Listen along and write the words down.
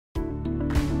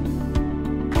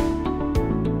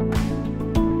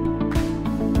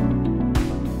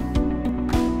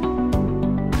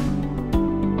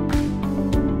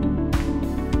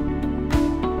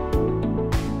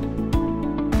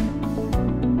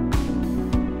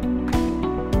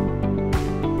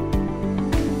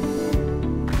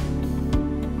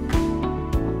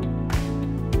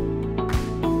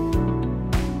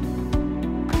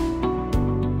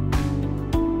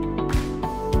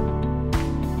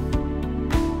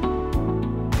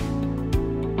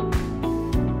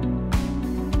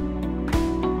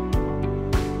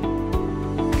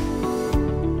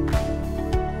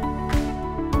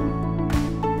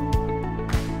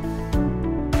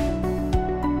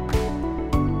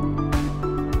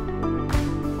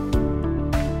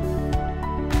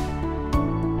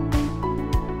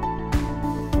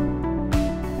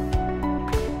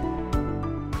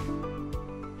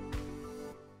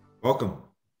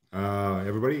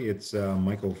everybody. It's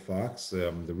Michael Fox,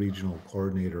 the regional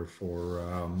coordinator for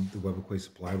the Webequie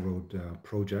Supply Road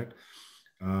project.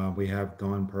 We have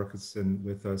Don Parkinson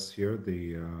with us here,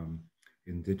 the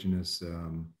Indigenous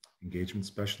engagement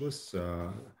specialist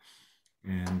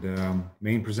and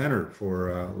main presenter for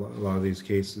a lot of these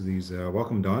cases.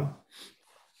 Welcome, Don.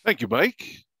 Thank you,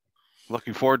 Mike.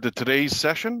 Looking forward to today's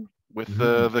session with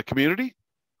the community.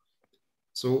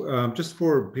 So just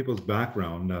for people's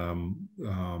background,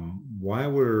 why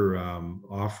we're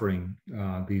offering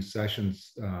these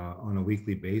sessions on a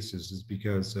weekly basis is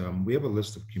because we have a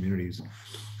list of communities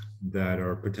that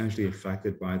are potentially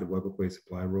affected by the Webequie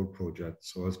Supply Road project.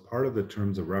 So as part of the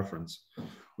terms of reference,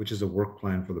 which is a work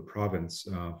plan for the province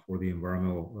for the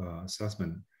environmental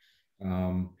assessment,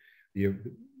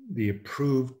 the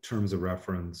approved terms of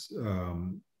reference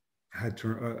had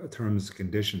terms and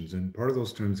conditions, and part of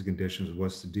those terms and conditions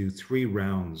was to do 3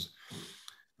 rounds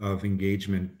of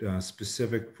engagement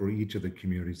specific for each of the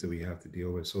communities that we have to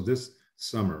deal with. So this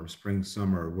summer, spring,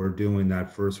 summer, we're doing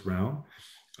that first round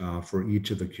for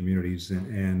each of the communities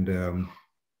and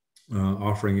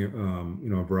offering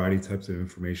a variety of types of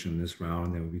information in this round,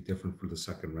 and it will be different for the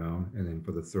second round and then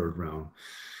for the third round.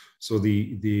 So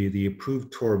the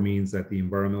approved tour means that the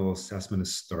environmental assessment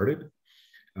is started.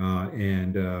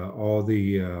 And all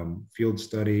the field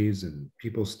studies and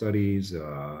people studies,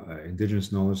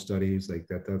 Indigenous knowledge studies, like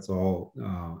that's all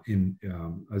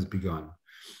has begun.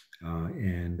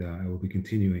 And it will be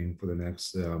continuing for the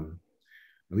next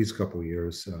at least a couple of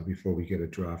years before we get a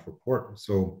draft report.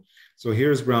 So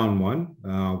here's round 1.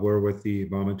 We're with the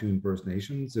Eabametoong First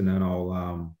Nations, and then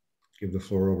I'll give the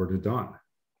floor over to Don.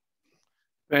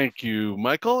 Thank you,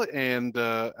 Michael. And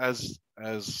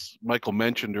as Michael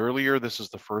mentioned earlier, this is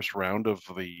the first round of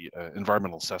the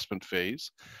environmental assessment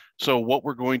phase. So what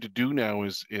we're going to do now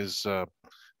is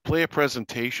play a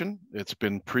presentation. It's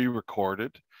been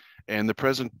pre-recorded, and the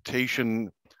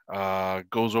presentation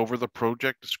goes over the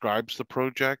project, describes the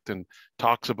project, and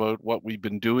talks about what we've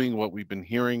been doing, what we've been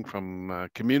hearing from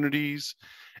communities.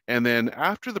 And then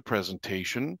after the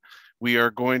presentation, we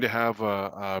are going to have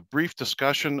a brief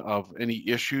discussion of any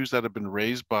issues that have been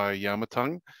raised by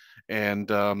Eabametoong, and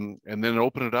then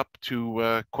open it up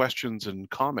to questions and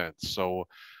comments. So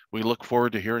we look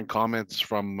forward to hearing comments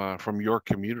from your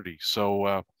community.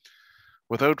 So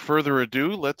without further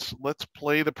ado, let's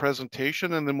play the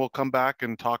presentation, and then we'll come back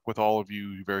and talk with all of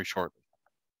you very shortly.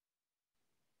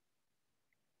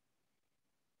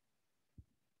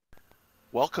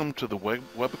 Welcome to the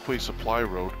Webequie Supply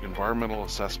Road Environmental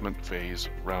Assessment Phase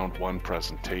Round 1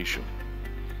 presentation.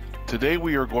 Today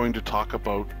we are going to talk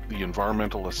about the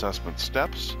environmental assessment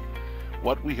steps,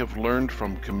 what we have learned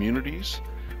from communities,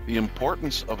 the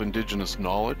importance of Indigenous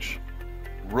knowledge,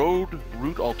 road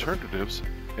route alternatives,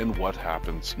 and what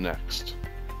happens next.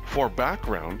 For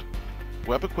background,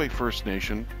 Webequie First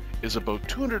Nation is about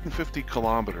 250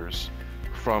 kilometers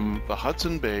from the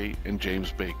Hudson Bay and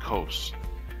James Bay coasts,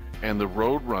 and the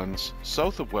road runs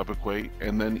south of Webequie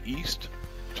and then east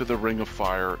to the Ring of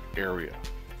Fire area.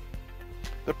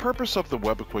 The purpose of the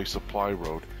Webequie Supply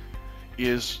Road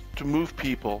is to move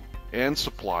people and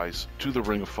supplies to the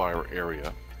Ring of Fire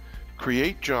area,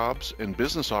 create jobs and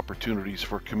business opportunities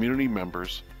for community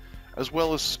members, as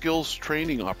well as skills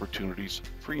training opportunities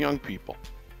for young people.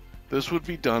 This would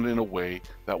be done in a way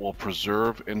that will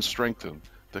preserve and strengthen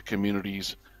the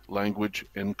community's language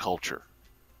and culture.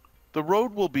 The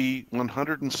road will be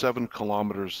 107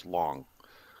 kilometers long,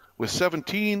 with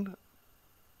 17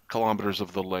 kilometers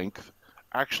of the length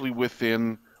actually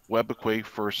within Webequie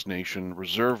First Nation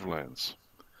reserve lands.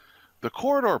 The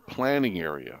corridor planning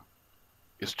area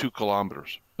is 2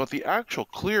 kilometers, but the actual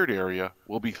cleared area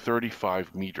will be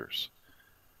 35 meters.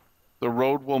 The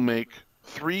road will make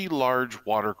 3 large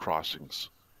water crossings,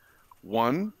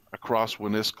 one across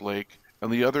Winnisk Lake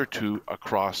and the other 2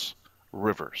 across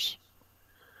rivers.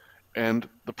 And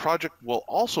the project will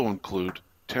also include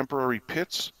temporary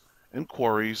pits and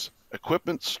quarries,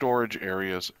 equipment storage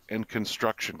areas, and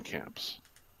construction camps.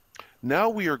 Now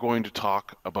we are going to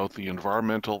talk about the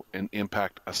environmental and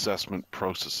impact assessment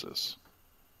processes.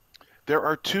 There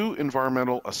are 2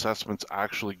 environmental assessments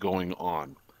actually going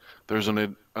on. There's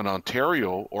an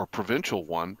Ontario or provincial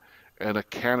one and a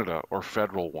Canada or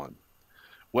federal one.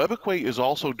 Webequie is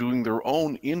also doing their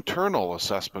own internal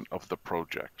assessment of the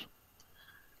project.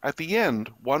 At the end,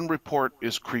 one report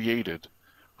is created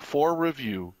for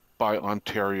review by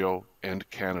Ontario and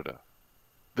Canada.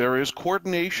 There is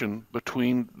coordination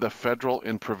between the federal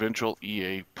and provincial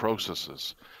EA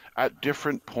processes at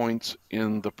different points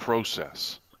in the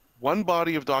process. One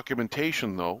body of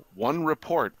documentation, though, one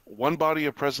report, one body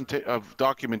of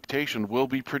documentation will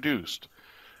be produced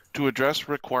to address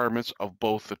requirements of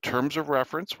both the terms of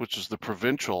reference, which is the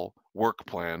provincial work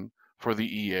plan for the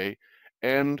EA,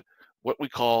 and what we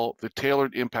call the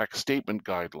tailored impact statement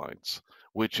guidelines,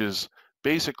 which is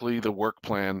basically the work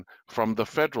plan from the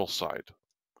federal side.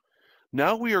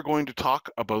 Now we are going to talk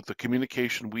about the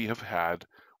communication we have had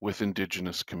with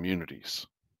Indigenous communities.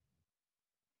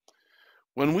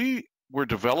 When we were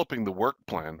developing the work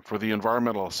plan for the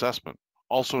environmental assessment,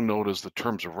 also known as the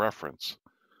terms of reference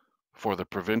for the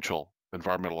provincial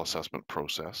environmental assessment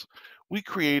process, we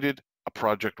created a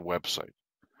project website.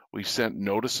 We sent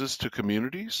notices to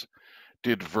communities,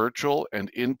 did virtual and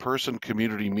in-person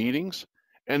community meetings,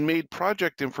 and made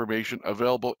project information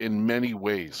available in many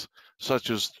ways, such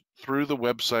as through the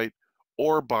website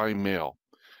or by mail.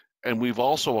 And we've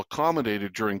also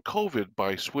accommodated during COVID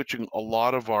by switching a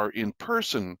lot of our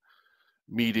in-person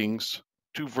meetings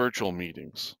to virtual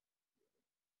meetings.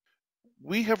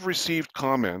 We have received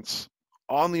comments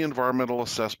on the environmental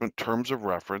assessment terms of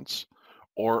reference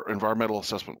or environmental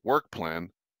assessment work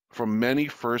plan from many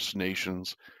First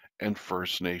Nations and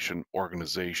First Nation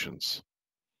organizations.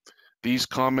 These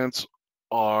comments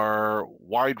are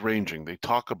wide-ranging. They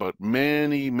talk about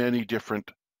many, many different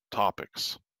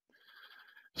topics.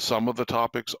 Some of the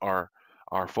topics are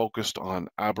focused on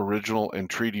Aboriginal and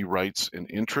treaty rights and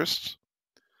interests.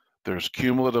 There's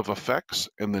cumulative effects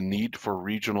and the need for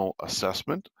regional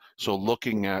assessment. So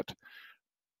looking at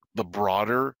the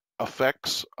broader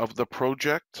effects of the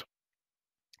project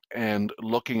and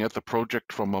looking at the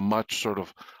project from a much sort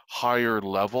of higher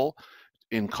level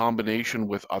in combination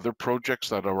with other projects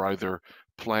that are either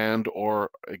planned or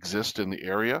exist in the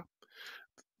area.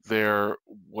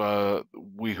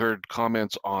 We heard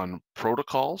comments on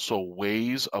protocols, so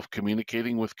ways of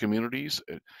communicating with communities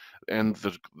and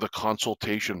the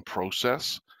consultation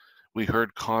process. We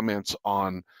heard comments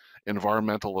on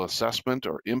environmental assessment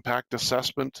or impact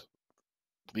assessment,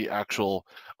 the actual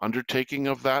undertaking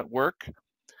of that work.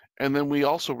 And then we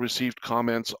also received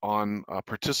comments on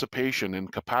participation in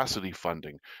capacity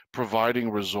funding,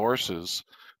 providing resources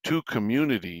to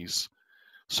communities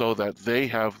so that they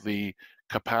have the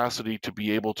capacity to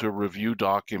be able to review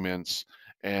documents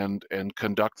and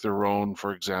conduct their own,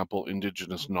 for example,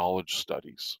 Indigenous knowledge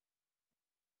studies.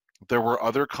 There were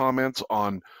other comments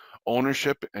on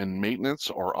ownership and maintenance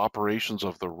or operations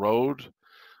of the road.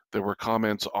 There were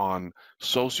comments on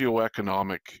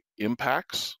socioeconomic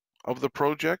impacts of the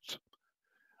project.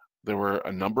 There were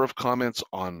a number of comments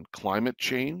on climate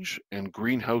change and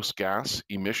greenhouse gas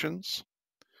emissions,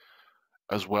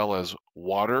 as well as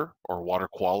water or water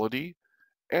quality,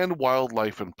 and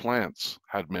wildlife and plants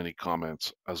had many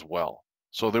comments as well.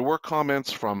 So there were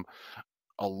comments from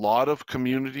a lot of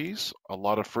communities, a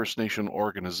lot of First Nation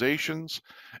organizations,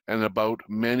 and about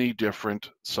many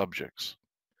different subjects.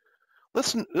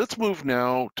 Let's move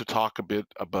now to talk a bit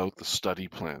about the study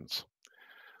plans.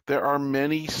 There are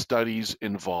many studies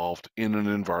involved in an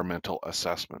environmental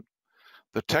assessment.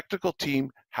 The technical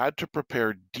team had to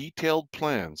prepare detailed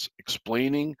plans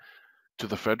explaining to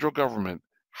the federal government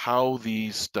how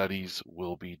these studies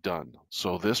will be done.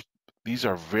 So these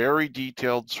are very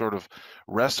detailed sort of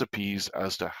recipes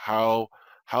as to how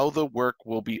the work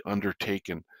will be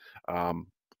undertaken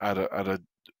at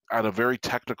a very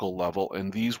technical level,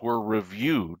 and these were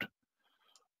reviewed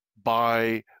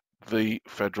by the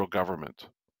federal government,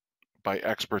 by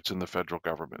experts in the federal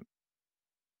government.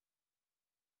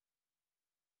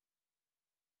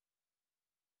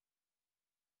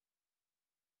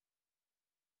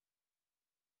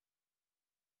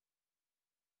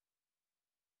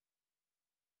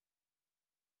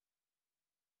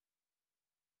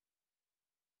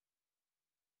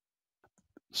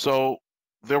 So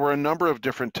there were a number of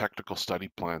different technical study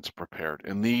plans prepared,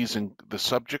 and the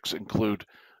subjects include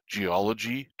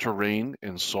geology, terrain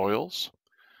and soils,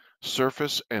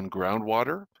 surface and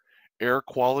groundwater, air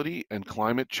quality and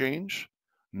climate change,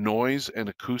 noise and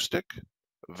acoustic,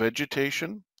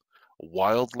 vegetation,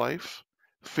 wildlife,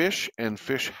 fish and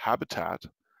fish habitat,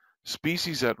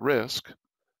 species at risk,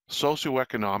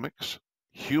 socioeconomics,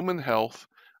 human health,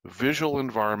 visual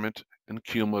environment, and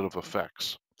cumulative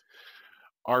effects.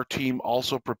 Our team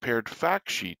also prepared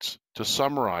fact sheets to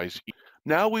summarize.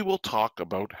 Now we will talk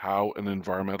about how an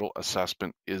environmental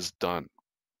assessment is done.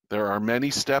 There are many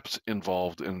steps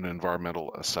involved in an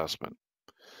environmental assessment.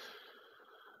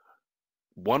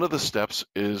 One of the steps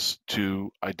is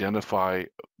to identify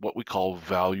what we call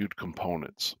valued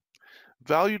components.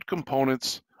 Valued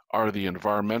components are the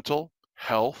environmental,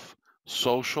 health,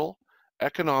 social,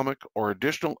 economic, or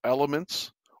additional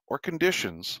elements or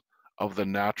conditions of the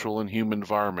natural and human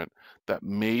environment that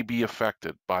may be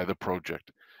affected by the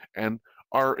project and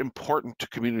are important to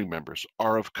community members,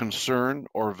 are of concern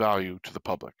or value to the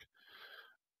public.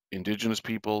 Indigenous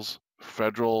peoples,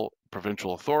 federal,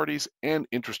 provincial authorities, and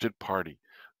interested party.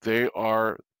 They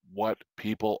are what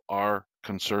people are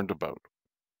concerned about.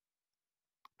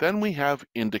 Then we have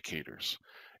indicators.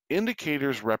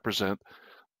 Indicators represent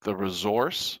the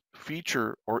resource,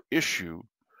 feature, or issue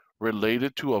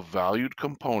related to a valued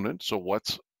component, so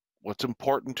what's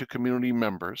important to community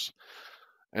members.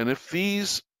 And if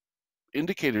these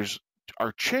indicators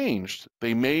are changed,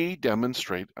 they may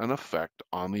demonstrate an effect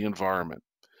on the environment.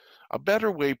 A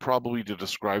better way probably to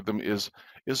describe them is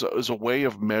a way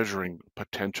of measuring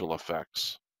potential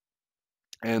effects.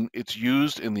 And it's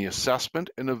used in the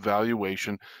assessment and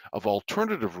evaluation of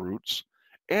alternative routes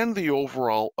and the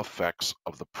overall effects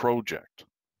of the project.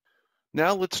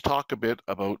 Now let's talk a bit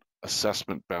about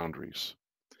assessment boundaries.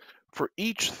 For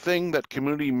each thing that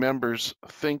community members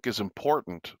think is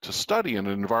important to study in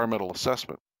an environmental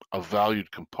assessment, a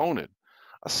valued component,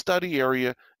 a study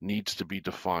area needs to be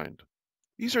defined.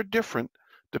 These are different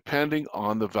depending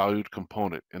on the valued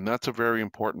component, and that's a very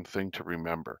important thing to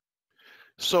remember.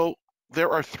 So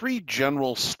there are three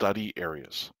general study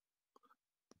areas.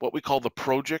 What we call the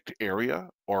project area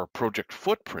or project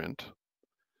footprint.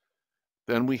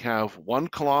 Then we have 1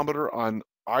 kilometer on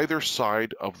either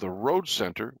side of the road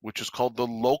center, which is called the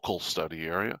local study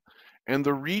area, and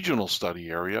the regional study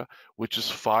area, which is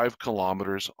 5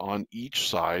 kilometers on each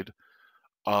side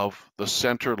of the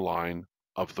center line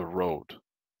of the road.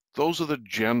 Those are the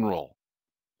general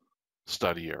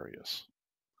study areas.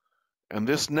 And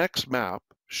this next map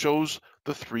shows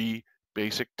the three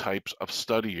basic types of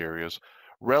study areas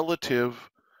relative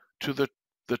to the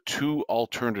two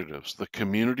alternatives, the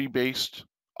community-based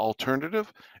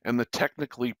alternative and the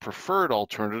technically preferred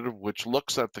alternative, which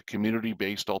looks at the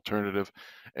community-based alternative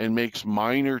and makes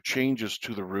minor changes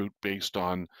to the route based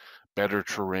on better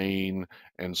terrain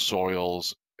and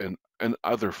soils and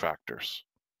other factors.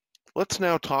 Let's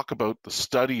now talk about the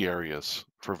study areas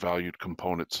for valued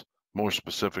components more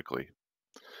specifically.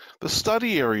 The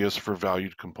study areas for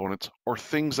valued components, or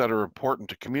things that are important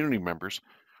to community members,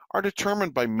 are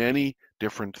determined by many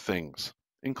different things,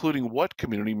 including what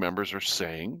community members are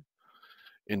saying,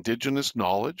 Indigenous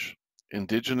knowledge,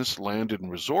 Indigenous land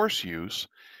and resource use,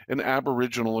 and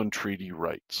Aboriginal and treaty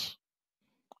rights.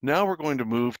 Now we're going to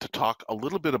move to talk a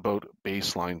little bit about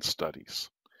baseline studies.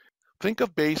 Think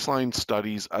of baseline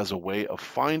studies as a way of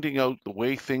finding out the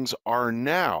way things are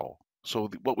now, so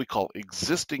what we call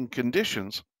existing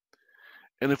conditions.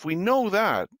 And if we know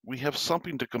that, we have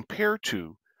something to compare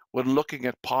to when looking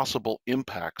at possible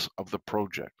impacts of the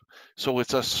project. So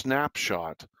it's a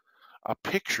snapshot, a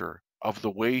picture of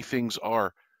the way things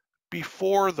are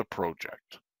before the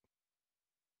project.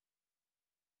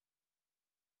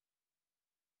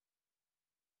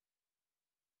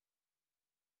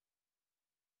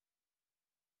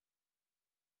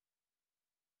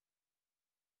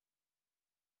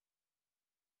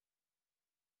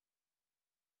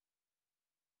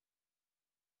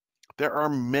 There are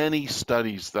many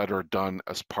studies that are done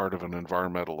as part of an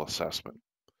environmental assessment.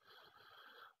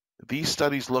 These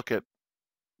studies look at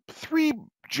three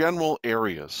general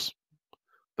areas: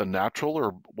 the natural,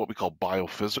 or what we call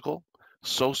biophysical,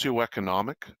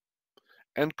 socioeconomic,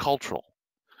 and cultural.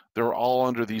 They're all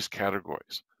under these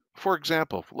categories. For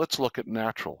example, let's look at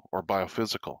natural or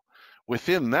biophysical.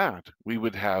 Within that, we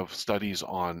would have studies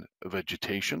on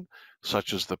vegetation,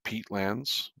 such as the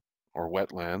peatlands or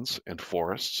wetlands and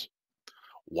forests,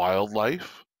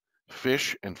 wildlife,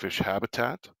 fish and fish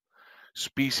habitat,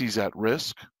 species at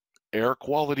risk, air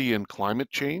quality and climate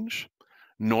change,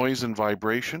 noise and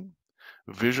vibration,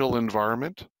 visual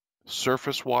environment,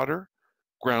 surface water,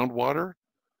 groundwater,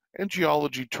 and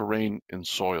geology, terrain, and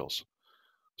soils.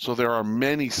 So there are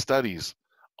many studies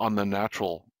on the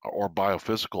natural or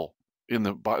biophysical, in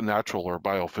the natural or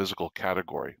biophysical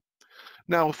category.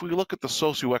 Now, if we look at the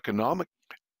socioeconomic,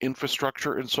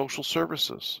 infrastructure and social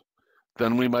services,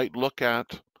 then we might look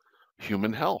at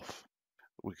human health.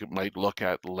 We might look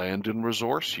at land and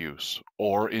resource use,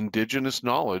 or Indigenous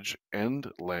knowledge and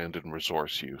land and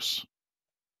resource use.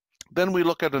 Then we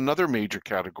look at another major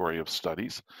category of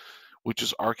studies, which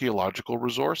is archaeological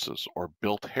resources, or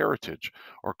built heritage,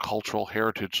 or cultural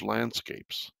heritage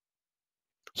landscapes.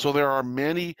 So there are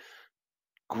many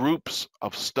groups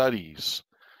of studies,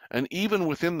 and even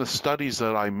within the studies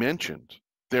that I mentioned,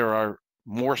 there are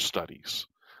more studies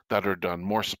that are done,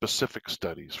 more specific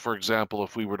studies. For example,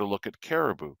 if we were to look at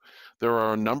caribou, there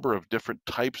are a number of different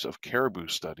types of caribou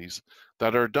studies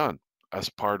that are done as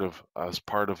part of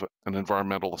an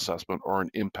environmental assessment or an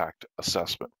impact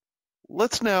assessment.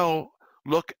 Let's now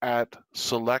look at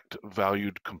select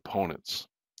valued components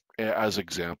as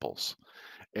examples.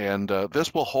 And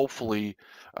this will hopefully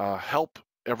help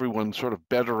everyone sort of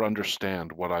better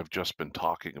understand what I've just been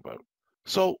talking about.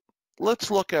 So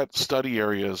let's look at study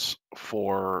areas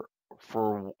for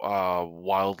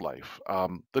wildlife.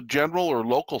 The general or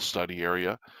local study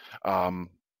area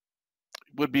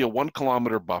would be a 1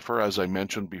 kilometer buffer, as I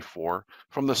mentioned before,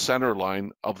 from the center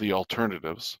line of the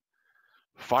alternatives.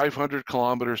 500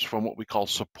 kilometers from what we call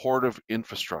supportive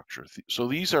infrastructure. So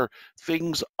these are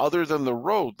things other than the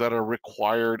road that are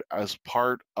required as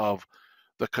part of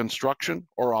the construction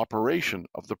or operation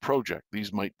of the project.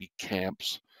 These might be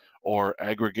camps or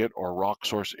aggregate or rock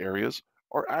source areas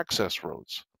or access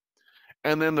roads.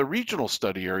 And then the regional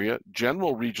study area,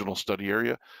 general regional study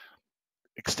area,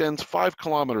 extends 5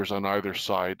 kilometers on either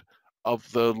side of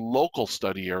the local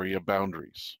study area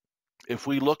boundaries. If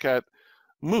we look at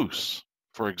moose,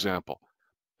 for example,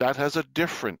 that has a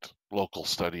different local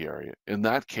study area. In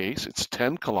that case, it's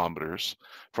 10 kilometers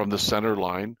from the center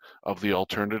line of the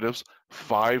alternatives,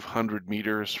 500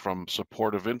 meters from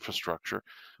supportive infrastructure,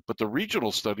 but the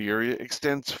regional study area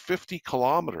extends 50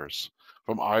 kilometers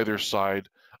from either side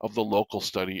of the local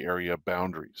study area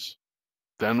boundaries.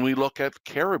 Then we look at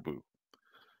caribou.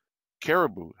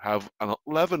 Caribou have an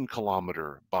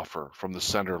 11-kilometer buffer from the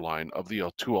center line of the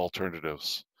two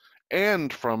alternatives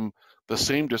and from the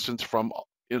same distance from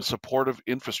supportive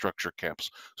infrastructure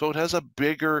camps. So it has a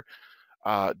bigger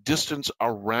distance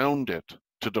around it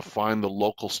to define the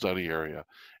local study area.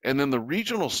 And then the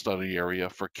regional study area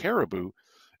for caribou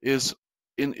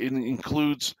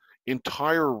includes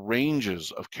entire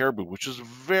ranges of caribou, which is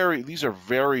these are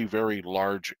very, very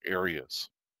large areas.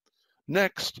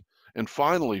 Next, and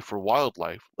finally for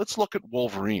wildlife, let's look at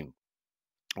wolverine.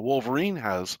 Wolverine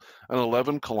has an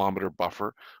 11-kilometer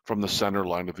buffer from the center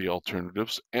line of the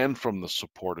alternatives and from the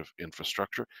supportive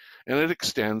infrastructure, and it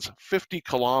extends 50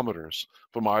 kilometers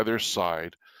from either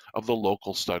side of the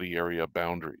local study area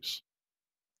boundaries.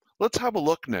 Let's have a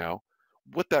look now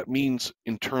what that means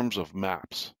in terms of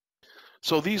maps.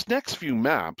 So these next few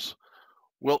maps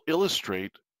will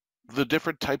illustrate the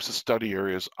different types of study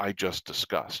areas I just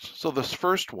discussed. So this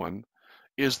first one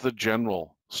is the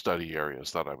general study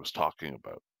areas that I was talking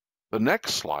about. The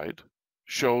next slide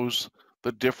shows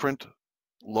the different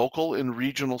local and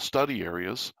regional study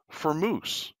areas for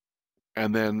moose.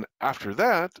 And then after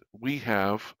that, we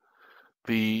have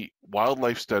the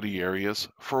wildlife study areas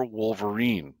for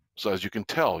wolverine. So as you can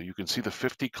tell, you can see the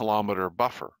 50-kilometer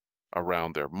buffer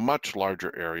around there, much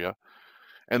larger area.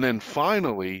 And then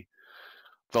finally,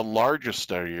 the largest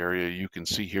study area you can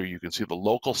see here, you can see the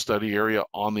local study area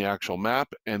on the actual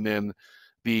map, and then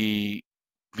the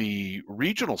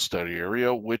regional study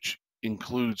area, which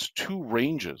includes two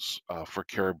ranges for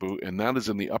caribou, and that is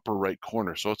in the upper right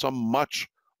corner. So it's a much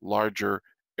larger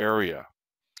area.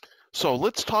 So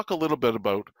let's talk a little bit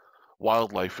about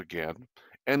wildlife again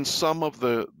and some of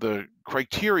the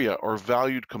criteria or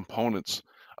valued components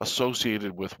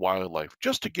associated with wildlife,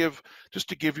 just to give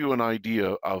you an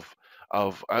idea of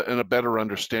and a better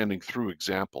understanding through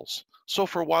examples. So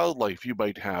for wildlife, you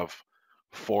might have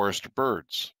forest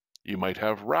birds, you might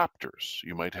have raptors,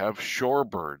 you might have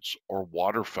shorebirds or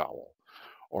waterfowl,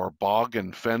 or bog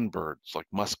and fen birds like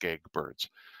muskeg birds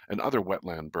and other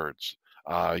wetland birds.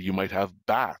 You might have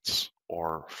bats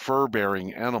or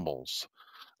fur-bearing animals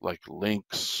like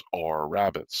lynx or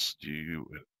rabbits.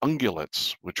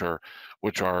 Ungulates, which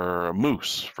are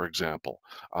moose, for example.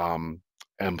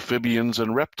 Amphibians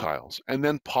and reptiles, and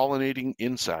then pollinating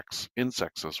insects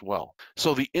as well.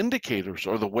 So the indicators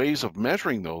or the ways of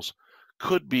measuring those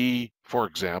could be, for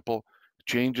example,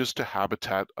 changes to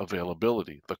habitat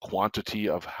availability, the quantity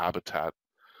of habitat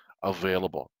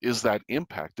available. Is that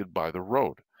impacted by the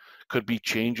road? Could be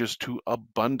changes to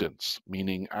abundance,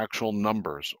 meaning actual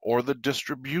numbers, or the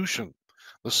distribution,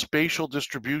 the spatial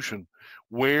distribution,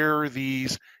 where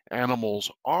these animals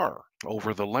are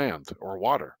over the land or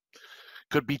water.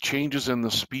 Could be changes in the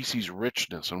species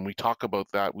richness. And we talk about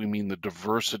that, we mean the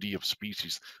diversity of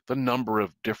species, the number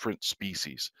of different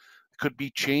species. Could be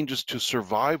changes to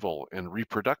survival and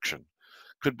reproduction.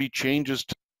 Could be changes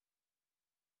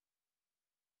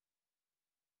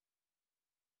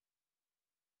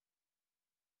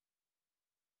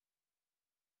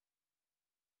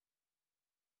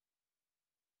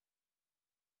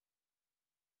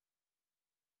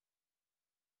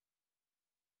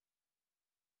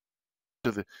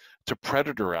to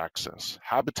predator access,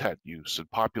 habitat use, and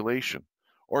population.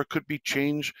 Or it could be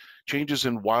changes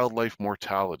in wildlife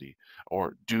mortality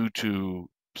or due to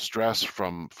stress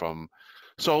from.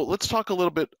 So let's talk a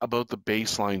little bit about the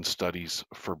baseline studies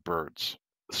for birds.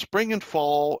 Spring and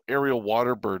fall aerial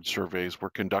water bird surveys were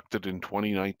conducted in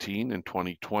 2019 and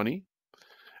 2020.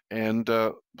 And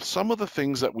some of the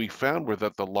things that we found were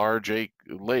that the large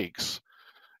lakes,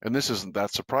 and this isn't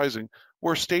that surprising,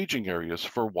 were staging areas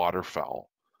for waterfowl.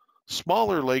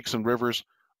 Smaller lakes and rivers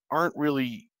aren't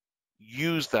really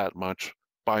used that much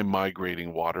by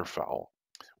migrating waterfowl.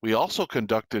 We also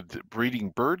conducted breeding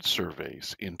bird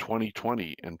surveys in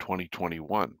 2020 and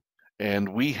 2021. And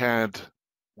we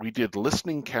did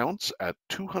listening counts at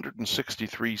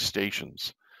 263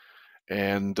 stations.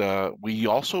 And we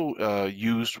also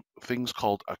used things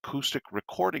called acoustic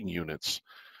recording units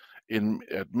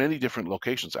at many different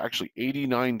locations, actually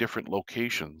 89 different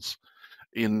locations,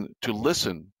 to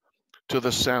listen to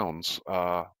the sounds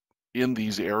in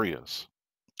these areas.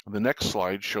 The next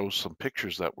slide shows some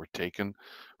pictures that were taken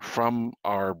from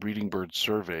our breeding bird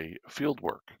survey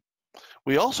fieldwork.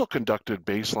 We also conducted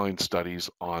baseline studies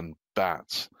on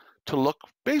bats to look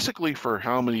basically for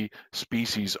how many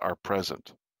species are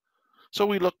present. So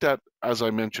we looked at, as I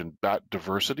mentioned, bat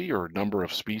diversity or number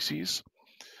of species,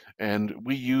 and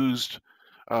we used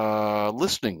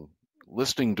listening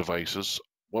devices,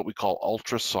 what we call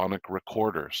ultrasonic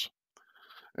recorders.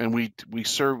 And we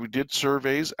did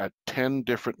surveys at 10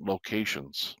 different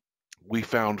locations. We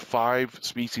found 5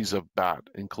 species of bat,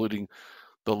 including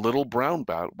the little brown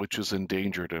bat, which is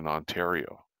endangered in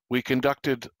Ontario. We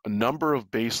conducted a number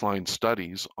of baseline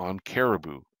studies on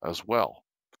caribou as well.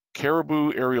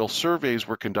 Caribou aerial surveys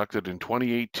were conducted in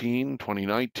 2018,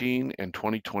 2019, and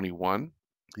 2021.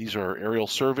 These are aerial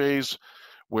surveys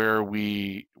where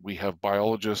we have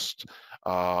biologists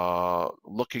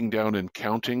looking down and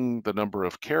counting the number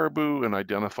of caribou and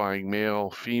identifying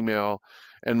male, female,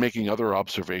 and making other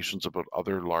observations about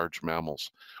other large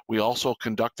mammals. We also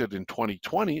conducted in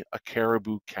 2020 a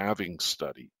caribou calving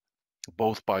study,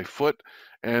 both by foot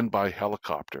and by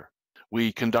helicopter.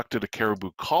 We conducted a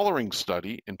caribou collaring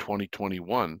study in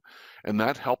 2021, and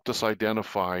that helped us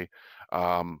identify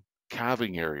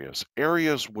calving areas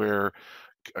where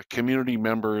community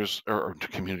members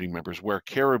where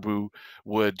caribou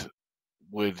would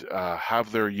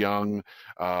have their young,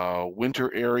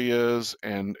 winter areas,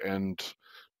 and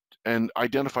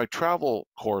identify travel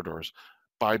corridors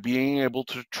by being able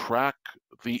to track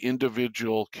the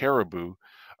individual caribou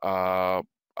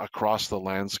across the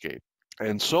landscape.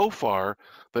 And so far,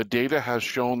 the data has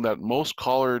shown that most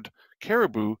collared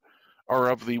caribou are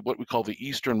of what we call the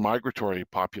eastern migratory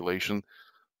population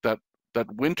that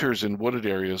winters in wooded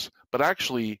areas, but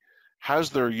actually has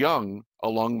their young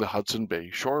along the Hudson Bay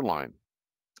shoreline.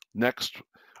 Next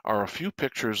are a few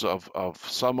pictures from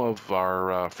some of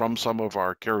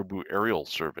our caribou aerial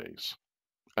surveys.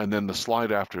 And then the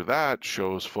slide after that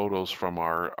shows photos from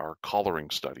our collaring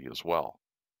study as well.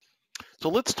 So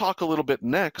let's talk a little bit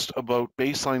next about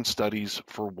baseline studies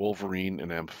for wolverine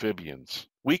and amphibians.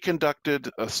 We conducted,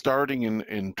 starting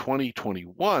in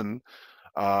 2021,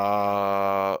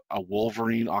 a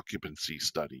wolverine occupancy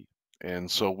study. And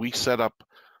so we set up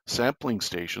sampling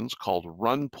stations called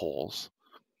run poles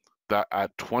that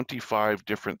at 25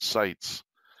 different sites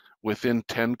within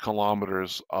 10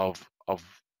 kilometers of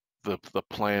the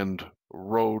planned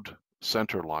road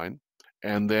center line.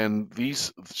 And then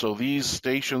these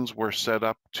stations were set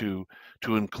up to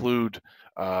include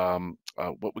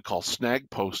what we call snag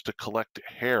posts to collect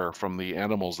hair from the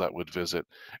animals that would visit.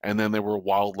 And then there were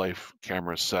wildlife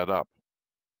cameras set up.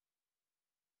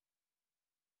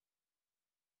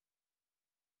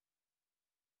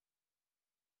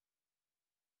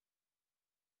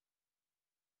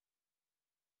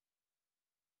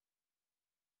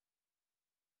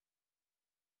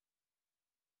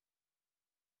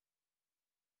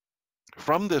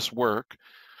 From this work,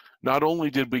 not only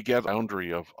did we get a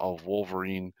boundary of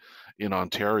wolverine in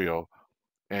Ontario,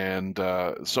 and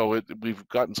we've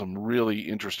gotten some really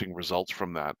interesting results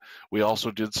from that. We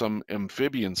also did some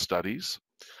amphibian studies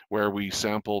where we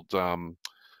sampled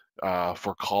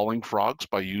for calling frogs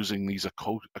by using these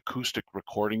acoustic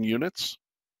recording units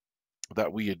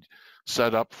that we had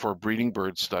set up for breeding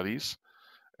bird studies.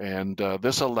 And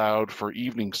this allowed for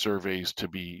evening surveys to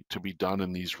be done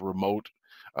in these remote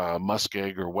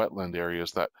muskeg or wetland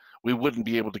areas that we wouldn't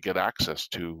be able to get access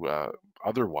to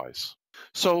otherwise.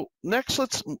 So next,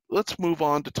 let's move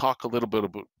on to talk a little bit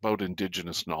about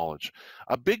Indigenous knowledge.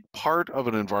 A big part of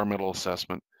an environmental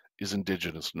assessment is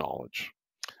Indigenous knowledge.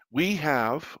 We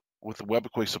have, with the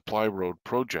Webequie Supply Road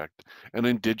project, an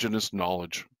Indigenous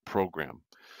knowledge program.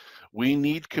 We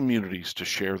need communities to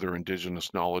share their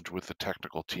Indigenous knowledge with the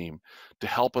technical team to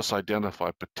help us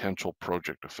identify potential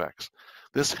project effects.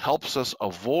 This helps us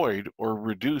avoid or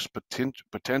reduce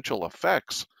potential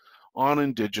effects on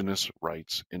Indigenous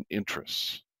rights and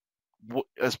interests.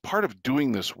 As part of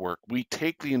doing this work, we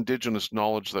take the Indigenous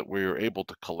knowledge that we are able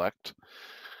to collect.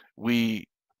 We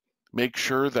make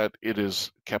sure that it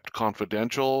is kept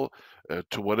confidential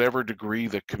to whatever degree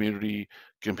the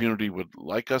community would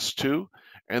like us to.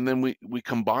 And then we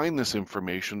combine this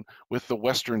information with the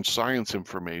Western science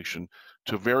information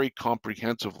to very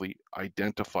comprehensively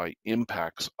identify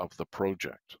impacts of the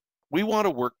project. We want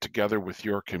to work together with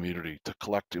your community to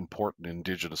collect important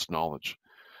Indigenous knowledge.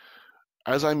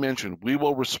 As I mentioned, we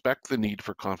will respect the need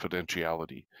for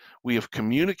confidentiality. We have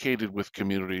communicated with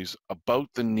communities about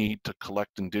the need to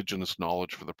collect Indigenous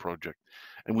knowledge for the project,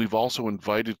 and we've also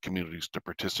invited communities to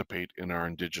participate in our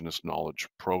Indigenous knowledge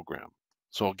program.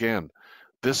 So again,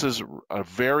 this is a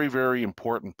very, very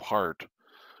important part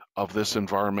of this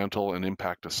environmental and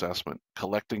impact assessment,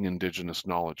 collecting Indigenous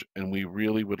knowledge, and we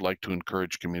really would like to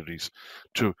encourage communities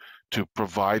to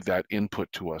provide that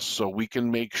input to us so we can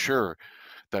make sure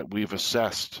that we've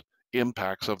assessed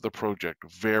impacts of the project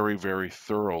very, very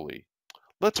thoroughly.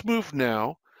 Let's move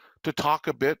now to talk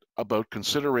a bit about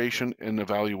consideration and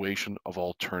evaluation of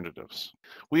alternatives.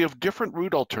 We have different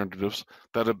route alternatives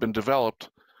that have been developed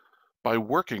by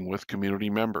working with community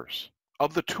members.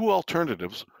 Of the two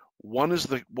alternatives, one is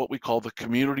what we call the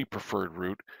community preferred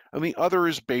route, and the other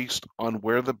is based on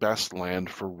where the best land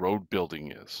for road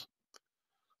building is.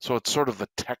 So it's sort of the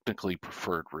technically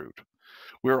preferred route.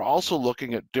 We're also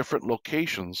looking at different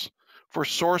locations for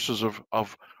sources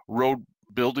of road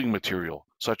building material,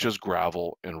 such as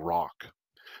gravel and rock.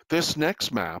 This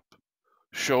next map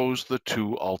shows the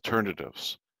two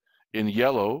alternatives. In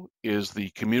yellow is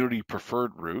the community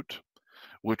preferred route,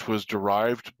 which was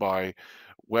derived by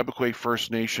Webequie First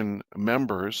Nation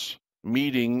members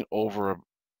meeting over a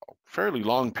fairly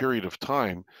long period of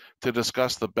time to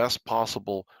discuss the best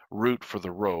possible route for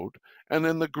the road. And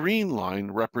then the green line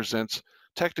represents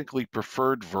technically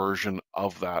preferred version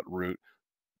of that route,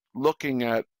 looking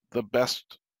at the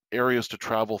best areas to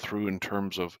travel through in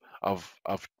terms of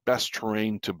best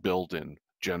terrain to build in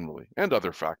generally, and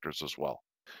other factors as well.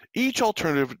 Each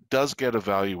alternative does get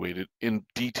evaluated in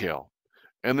detail,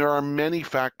 and there are many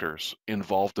factors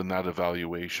involved in that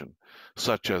evaluation,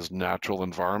 such as natural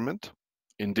environment,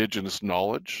 Indigenous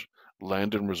knowledge,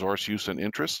 land and resource use and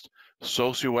interest,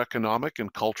 socioeconomic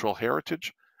and cultural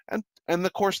heritage, and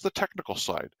of course the technical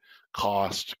side,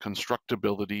 cost,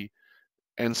 constructability,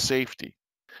 and safety.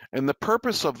 And the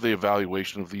purpose of the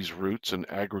evaluation of these routes and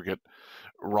aggregate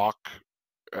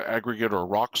or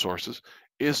rock sources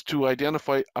is to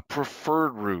identify a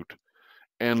preferred route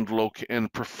and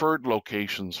preferred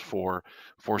locations for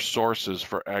sources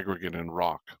for aggregate and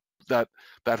rock that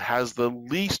has the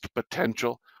least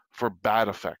potential for bad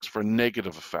effects, for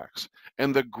negative effects,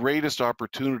 and the greatest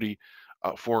opportunity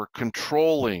for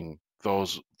controlling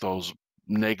those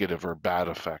negative or bad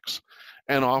effects,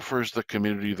 and offers the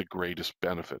community the greatest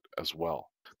benefit as well.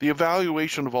 The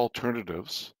evaluation of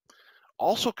alternatives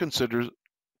also considers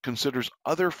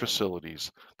other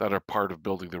facilities that are part of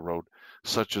building the road,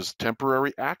 such as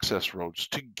temporary access roads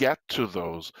to get to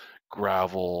those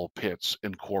gravel pits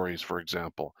and quarries, for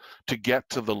example, to get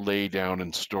to the laydown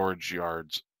and storage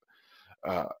yards,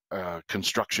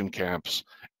 construction camps,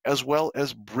 as well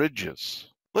as bridges.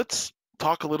 Let's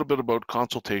talk a little bit about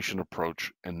consultation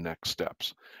approach and next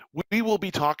steps. We will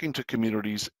be talking to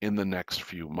communities in the next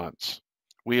few months.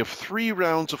 We have 3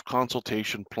 rounds of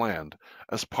consultation planned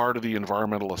as part of the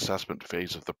environmental assessment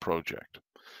phase of the project.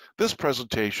 This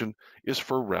presentation is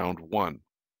for round 1.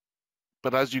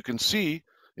 But as you can see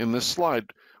in this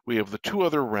slide, we have the 2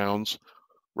 other rounds,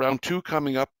 round 2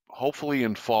 coming up hopefully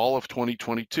in fall of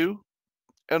 2022,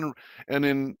 and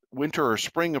in winter or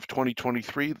spring of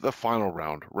 2023, the final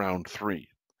round, round 3.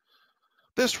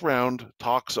 This round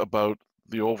talks about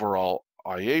the overall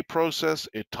IA process.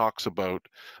 It talks about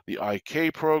the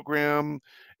IK program.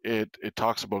 It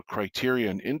talks about criteria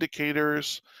and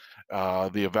indicators,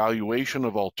 the evaluation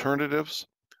of alternatives.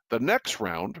 The next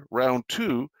round, round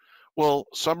 2, will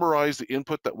summarize the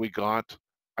input that we got,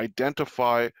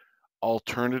 identify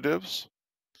alternatives,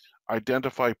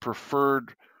 identify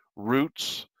preferred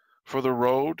routes for the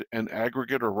road and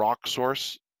aggregate or rock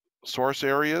source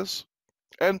areas,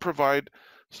 and provide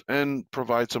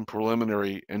some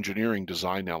preliminary engineering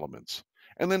design elements.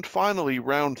 And then finally,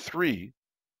 round 3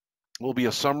 will be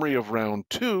a summary of round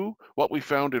 2, what we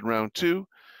found in round 2,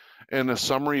 and a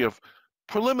summary of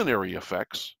preliminary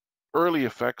effects, early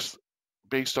effects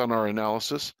based on our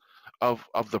analysis of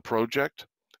the project,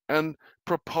 and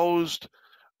proposed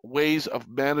ways of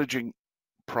managing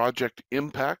project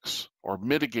impacts or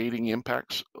mitigating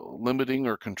impacts, limiting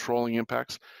or controlling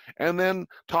impacts, and then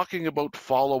talking about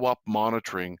follow-up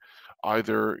monitoring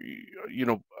either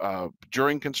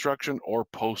during construction or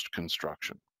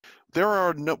post-construction.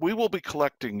 We will be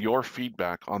collecting your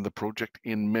feedback on the project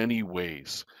in many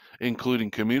ways,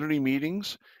 including community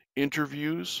meetings,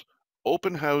 interviews,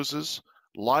 open houses,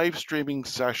 live streaming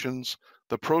sessions,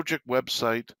 the project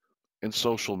website, and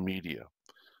social media.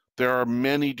 There are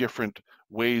many different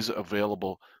ways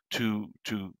available to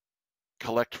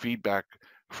collect feedback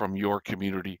from your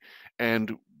community,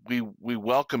 and we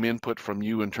welcome input from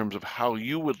you in terms of how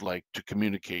you would like to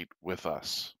communicate with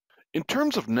us. In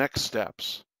terms of next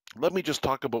steps, let me just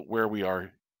talk about where we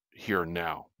are here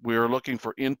now. We are looking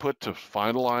for input to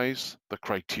finalize the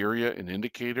criteria and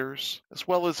indicators, as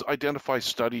well as identify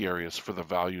study areas for the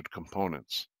valued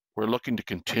components. We're looking to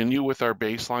continue with our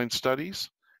baseline studies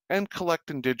and collect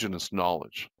Indigenous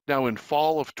knowledge. Now, in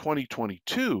fall of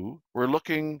 2022, we're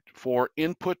looking for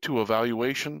input to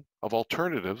evaluation of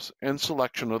alternatives and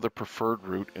selection of the preferred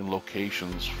route and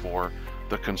locations for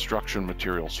the construction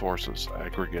material sources,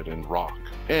 aggregate and rock.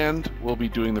 And we'll be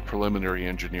doing the preliminary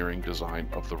engineering design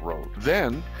of the road.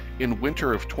 Then, in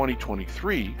winter of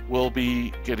 2023, we'll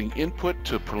be getting input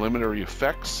to preliminary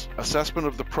effects assessment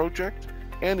of the project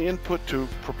and input to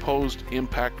proposed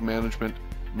impact management,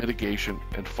 mitigation,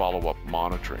 and follow-up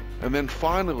monitoring. And then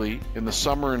finally, in the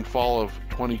summer and fall of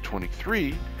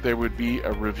 2023, there would be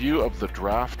a review of the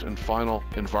draft and final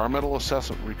environmental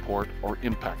assessment report or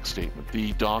impact statement,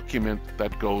 the document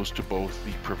that goes to both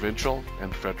the provincial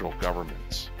and federal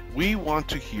governments. We want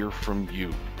to hear from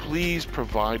you. Please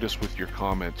provide us with your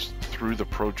comments through the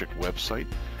project website,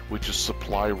 which is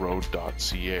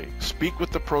supplyroad.ca. Speak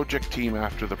with the project team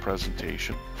after the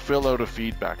presentation. Fill out a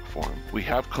feedback form. We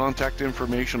have contact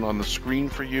information on the screen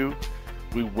for you.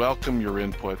 We welcome your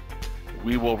input.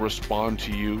 We will respond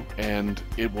to you, and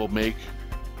it will make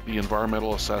the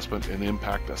environmental assessment and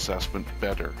impact assessment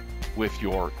better with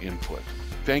your input.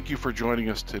 Thank you for joining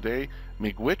us today.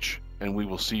 Miigwech, and we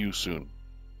will see you soon.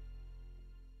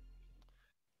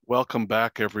 Welcome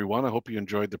back, everyone. I hope you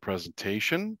enjoyed the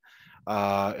presentation.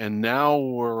 And now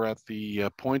we're at the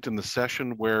point in the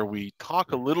session where we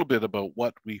talk a little bit about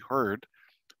what we heard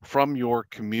from your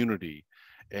community.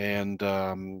 And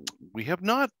we have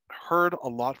not heard a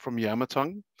lot from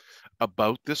Eabametoong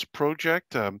about this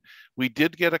project. We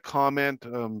did get a comment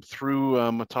through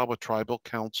Ottawa Tribal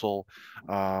Council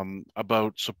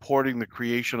about supporting the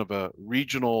creation of a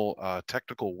regional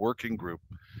technical working group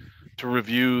to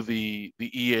review the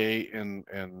EA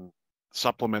and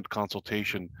supplement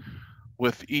consultation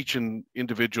with each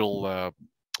individual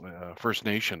First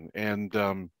Nation. And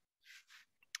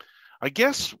I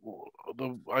guess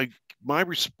my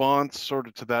response sort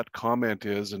of to that comment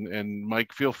is, and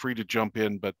Mike, feel free to jump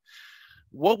in, but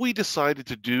what we decided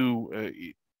to do,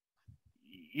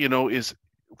 is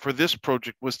for this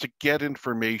project was to get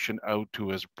information out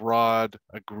to as broad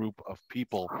a group of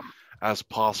people as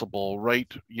possible,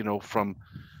 right? From,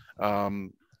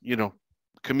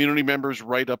 community members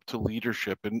right up to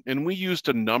leadership. And we used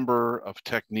a number of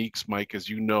techniques, Mike, as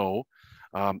you know,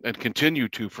 and continue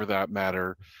to for that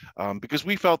matter, because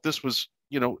we felt this was,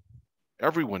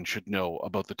 everyone should know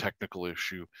about the technical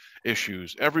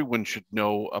issues. Everyone should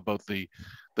know about the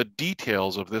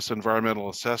details of this environmental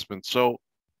assessment. So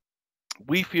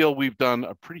we feel we've done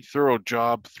a pretty thorough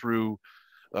job through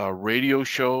radio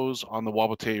shows on the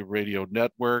Webequie radio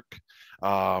network,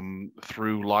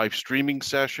 through live streaming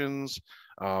sessions,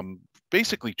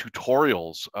 basically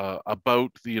tutorials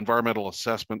about the environmental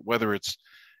assessment, whether it's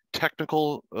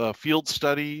technical field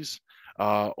studies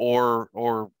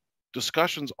or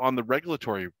discussions on the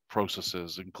regulatory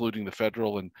processes, including the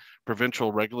federal and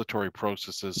provincial regulatory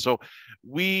processes. So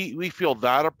we feel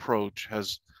that approach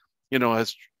has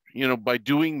by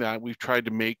doing that, we've tried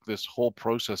to make this whole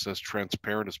process as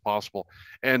transparent as possible.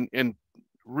 And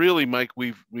really, Mike,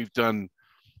 we've done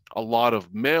a lot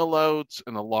of mail outs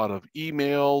and a lot of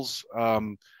emails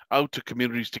out to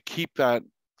communities to keep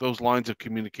those lines of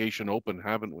communication open,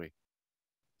 haven't we?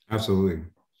 Absolutely.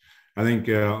 I think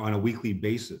on a weekly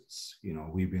basis,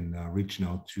 we've been reaching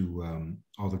out to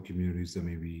all the communities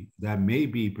that may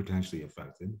be potentially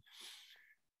affected.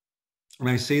 And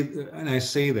I say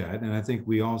that, and I think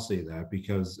we all say that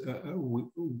because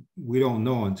we don't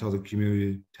know until the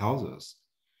community tells us,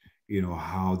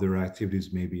 how their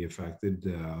activities may be affected,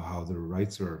 how their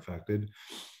rights are affected,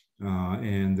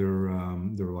 and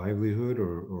their livelihood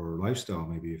or lifestyle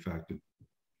may be affected.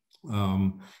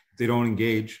 If they don't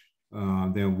engage,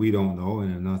 then we don't know,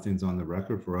 and nothing's on the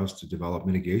record for us to develop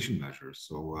mitigation measures.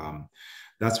 So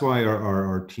that's why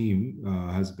our team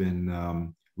has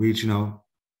been reaching out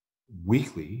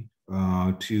weekly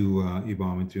to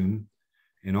Eabametoong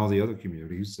and all the other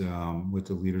communities with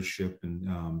the leadership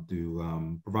and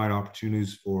to provide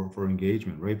opportunities for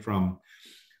engagement, right from,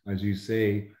 as you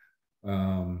say,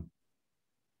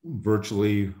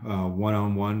 virtually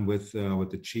one-on-one with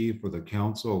the chief or the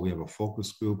council. We have a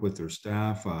focus group with their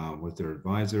staff, with their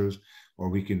advisors, or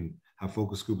we can have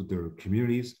focus group with their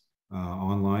communities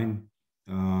online,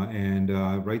 and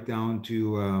right down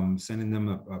to sending them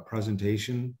a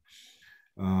presentation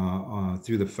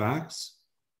through the fax,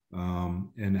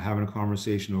 and having a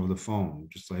conversation over the phone,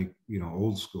 just like,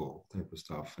 old school type of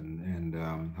stuff, and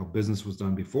how business was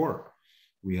done before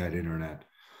we had internet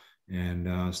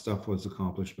and stuff was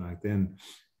accomplished back then.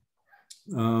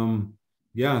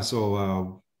 Yeah,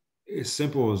 so as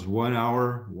simple as 1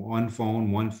 hour, one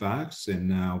phone, one fax,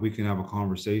 and we can have a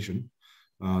conversation.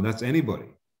 That's anybody,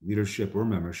 leadership or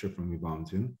membership from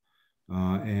Eabametoong.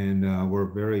 And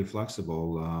we're very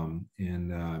flexible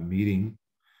in meeting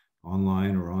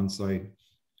online or on site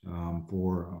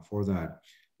for that.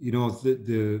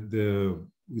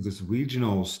 This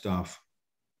regional stuff,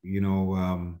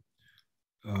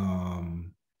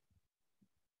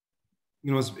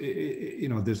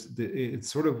 it's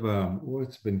sort of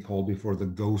what's been called before the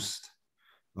ghost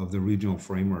of the regional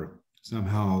framework.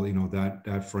 Somehow,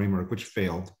 that framework, which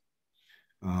failed,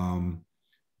 and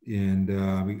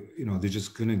they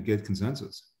just couldn't get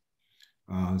consensus.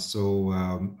 So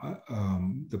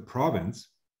the province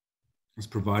is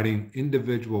providing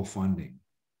individual funding,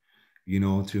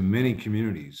 to many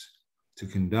communities to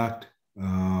conduct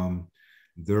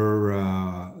their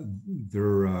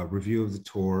review of the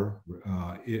tour,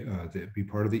 be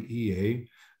part of the EA,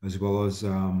 as well as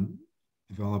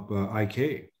develop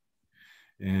IK.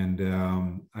 And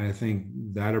I think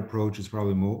that approach is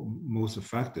probably most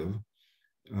effective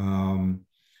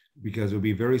because it would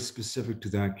be very specific to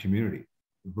that community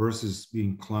versus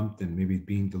being clumped and maybe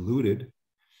being diluted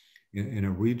in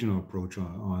a regional approach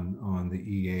on the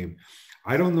EA.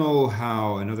 I don't know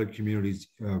how another community's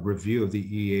review of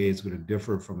the EA is going to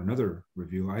differ from another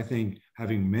review. I think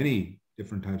having many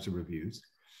different types of reviews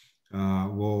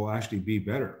will actually be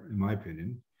better, in my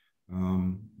opinion,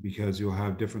 because you'll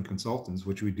have different consultants,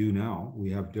 which we do now.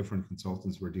 We have different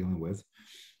consultants we're dealing with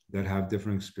that have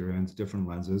different experience, different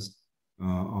lenses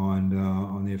on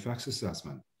the effects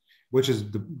assessment, which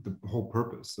is the whole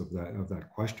purpose of that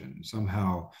question.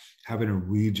 Somehow having a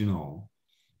regional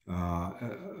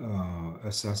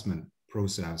assessment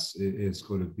process is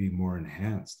going to be more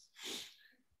enhanced.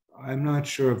 I'm not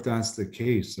sure if that's the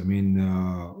case. I mean,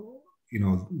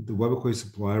 the Webequie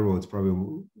supply road is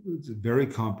probably very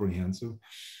comprehensive.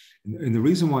 And the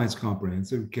reason why it's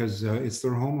comprehensive, because it's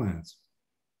their homelands.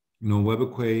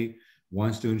 Webequie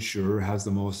wants to ensure, has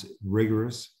the most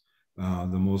rigorous, the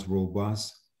most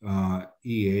robust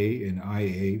EA and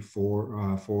IA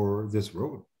for this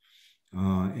road,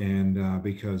 and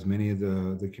because many of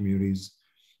the community's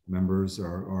members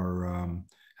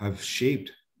have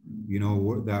shaped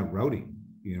that routing.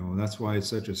 That's why it's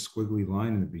such a squiggly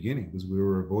line in the beginning, because we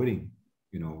were avoiding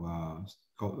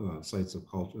sites of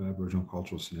Aboriginal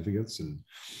cultural significance and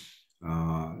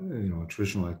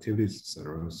traditional activities,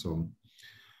 etc. So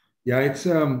yeah, it's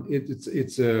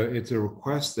a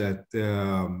request that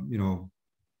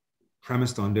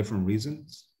premised on different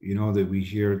reasons, that we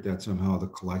hear that somehow the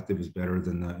collective is better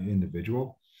than the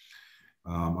individual.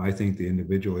 I think the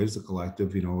individual is the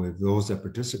collective, with those that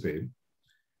participate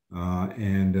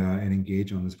and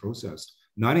engage on this process.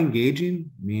 Not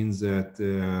engaging means that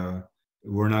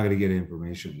we're not going to get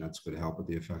information that's going to help with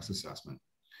the effects assessment.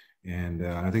 And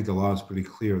I think the law is pretty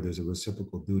clear. There's a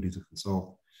reciprocal duty to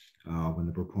consult when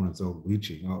the proponent's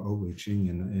outreaching,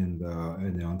 and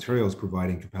the Ontario is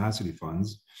providing capacity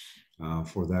funds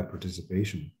for that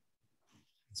participation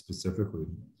specifically.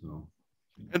 So,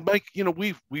 and Mike,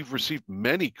 we've received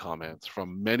many comments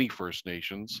from many First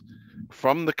Nations,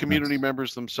 from the community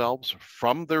members themselves,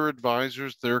 from their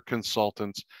advisors, their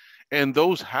consultants, and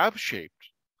those have shaped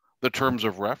the terms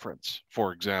of reference,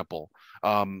 for example,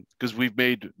 because we've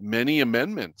made many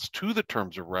amendments to the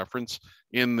terms of reference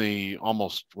in the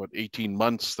almost 18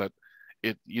 months that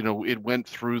it went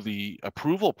through the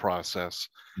approval process.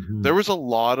 mm-hmm. There was a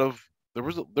lot of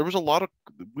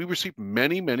we received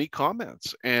many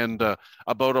comments, and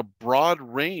about a broad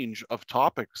range of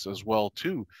topics as well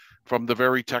too, from the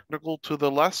very technical to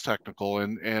the less technical,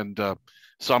 and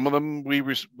some of them we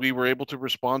were able to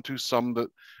respond to, some that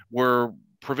were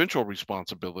provincial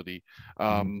responsibility.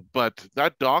 But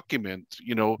that document,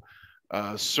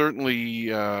 certainly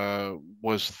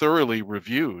was thoroughly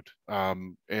reviewed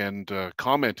and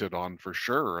commented on for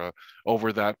sure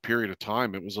over that period of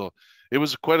time. It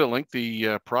was quite a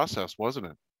lengthy process, wasn't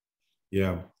it?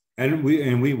 Yeah, And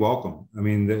we welcome. I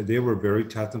mean, they were very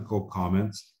technical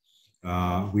comments.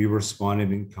 We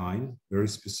responded in kind, very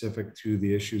specific to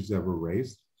the issues that were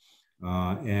raised.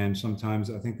 And sometimes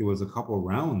I think there was a couple of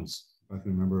rounds, if I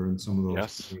can remember, in some of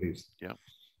those communities. Yeah.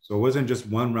 So it wasn't just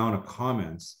one round of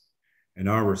comments and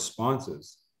our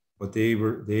responses, but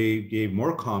they gave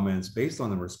more comments based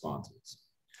on the responses.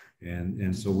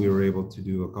 And so we were able to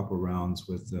do a couple of rounds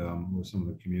with some of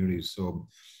the communities. So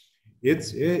and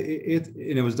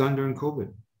it was done during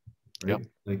COVID, right? Yep.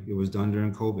 Like it was done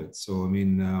during COVID. So I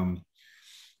mean,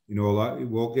 you know,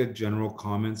 we'll get general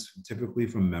comments typically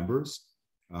from members.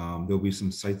 There'll be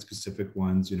some site-specific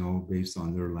ones, you know, based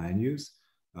on their land use.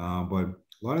 But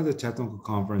a lot of the technical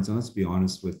conference, and let's be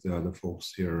honest with the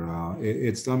folks here,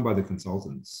 it's done by the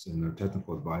consultants and their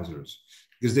technical advisors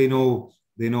because they know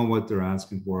what they're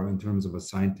asking for in terms of a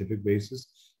scientific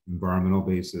basis, environmental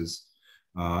basis,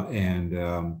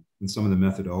 and some of the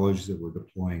methodologies that we're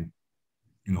deploying,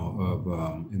 you know,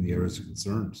 of in the areas of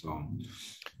concern. So.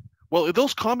 Well,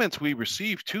 those comments we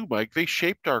received too, Mike, they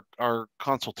shaped our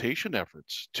consultation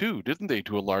efforts too, didn't they,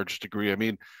 to a large degree? I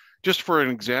mean, just for an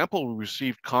example, we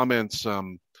received comments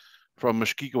from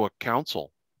Mushkegowuk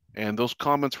Council, and those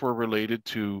comments were related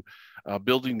to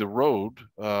building the road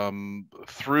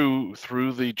through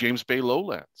the James Bay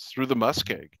lowlands, through the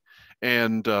muskeg.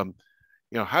 And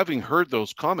you know, having heard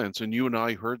those comments, and you and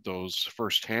I heard those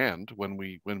firsthand when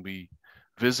we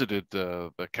visited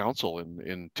the council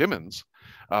in Timmins,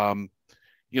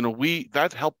 you know,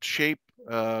 that helped shape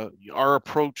our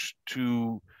approach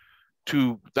to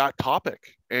that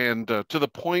topic, and to the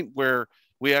point where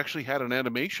we actually had an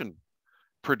animation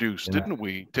produced, didn't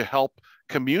we, to help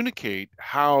communicate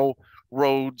how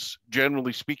roads,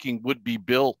 generally speaking, would be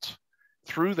built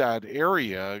through that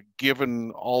area, given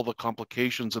all the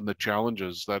complications and the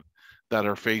challenges that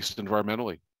are faced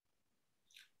environmentally.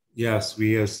 Yes,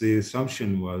 the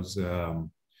assumption was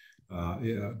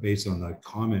based on that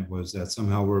comment was that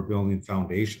somehow we're building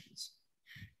foundations,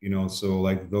 you know, so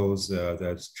like those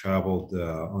that's traveled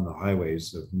on the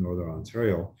highways of Northern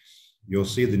Ontario, you'll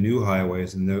see the new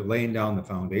highways and they're laying down the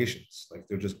foundations, like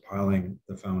they're just piling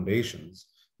the foundations,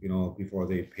 you know, before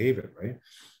they pave it, right?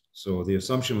 So the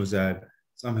assumption was that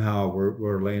somehow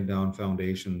we're laying down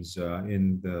foundations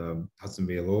in the Hudson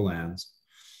Bay lowlands,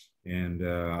 and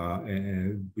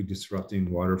be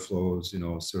disrupting water flows, you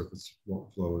know, surface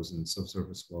flows and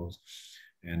subsurface flows,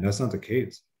 and that's not the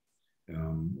case.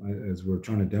 As we're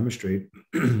trying to demonstrate,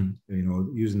 you know,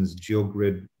 using this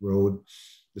geogrid road,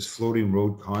 this floating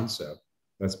road concept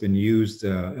that's been used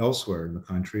elsewhere in the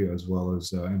country, as well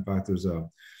as, in fact, there's a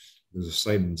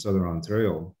site in Southern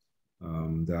Ontario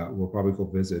that we'll probably go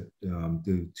visit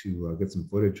to get some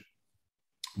footage.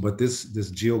 But this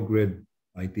geogrid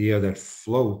idea that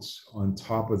floats on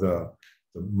top of the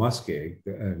muskeg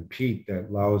and peat that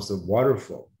allows the water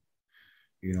flow,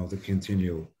 you know, to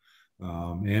continue.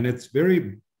 And it's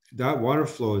that water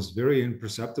flow is very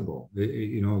imperceptible.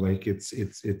 You know, like it's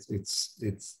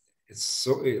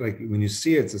so, like when you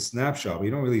see it, it's a snapshot, but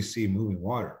you don't really see moving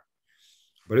water,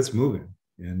 but it's moving.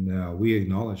 And we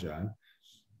acknowledge that.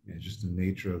 It's just the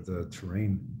nature of the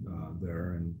terrain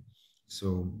there. And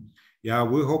so, yeah,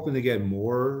 we're hoping to get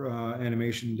more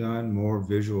animation done, more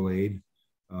visual aid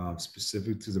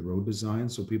specific to the road design,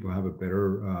 so people have a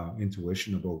better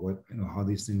intuition about what, you know, how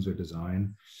these things are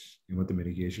designed and what the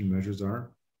mitigation measures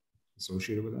are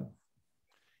associated with that.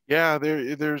 Yeah,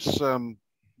 there's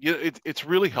you know, it's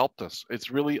really helped us.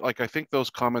 It's really, like, I think those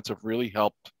comments have really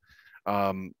helped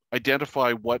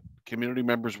identify what community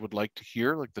members would like to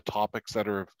hear, like the topics that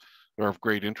are of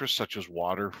great interest, such as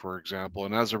water, for example.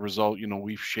 And as a result, you know,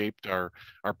 we've shaped our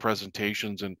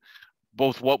presentations and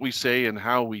both what we say and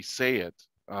how we say it.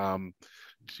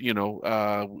 You know,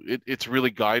 it's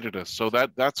really guided us. So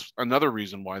that's another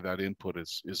reason why that input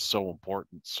is so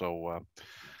important. So,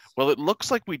 well, it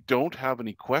looks like we don't have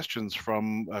any questions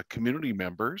from community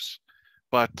members,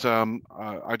 but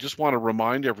I just want to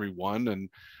remind everyone and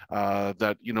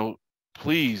that, you know,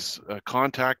 please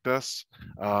contact us.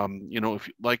 You know, if,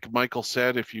 like Michael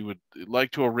said, if you would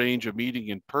like to arrange a meeting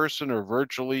in person or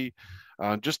virtually,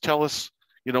 just tell us,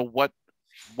 you know, what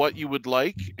you would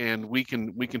like, and we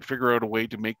can figure out a way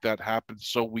to make that happen,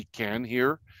 so we can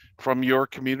hear from your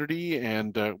community.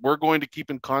 And we're going to keep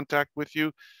in contact with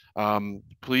you.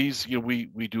 Please, you know,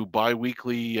 we do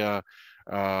bi-weekly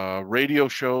radio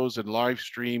shows and live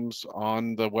streams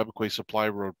on the Webequie Supply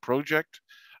Road project.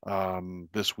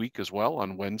 this week as well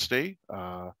on Wednesday.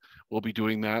 We'll be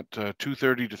doing that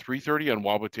 2:30 to 3:30 on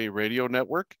Webequie Radio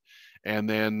Network. And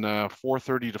then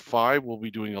 4:30 to 5, we'll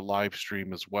be doing a live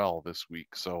stream as well this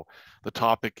week. So the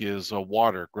topic is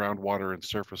water, groundwater, and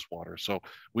surface water. So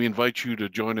we invite you to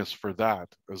join us for that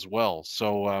as well.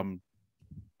 So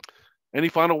any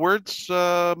final words,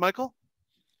 Michael?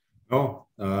 Oh,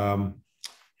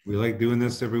 we like doing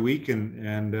this every week,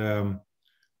 and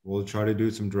we'll try to do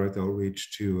some direct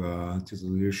outreach to the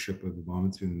leadership of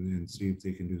Eabametoong and see if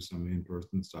they can do some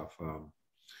in-person stuff.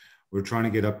 We're trying to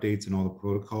get updates on all the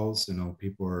protocols. You know,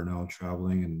 people are now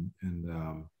traveling and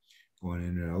going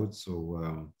in and out.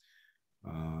 So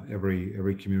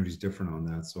every community is different on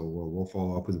that. So we'll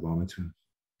follow up with Eabametoong.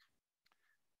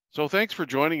 So thanks for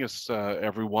joining us,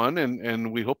 everyone, and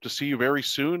we hope to see you very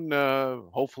soon,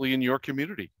 hopefully in your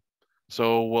community.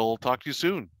 So we'll talk to you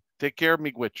soon. Take care,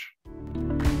 miigwech.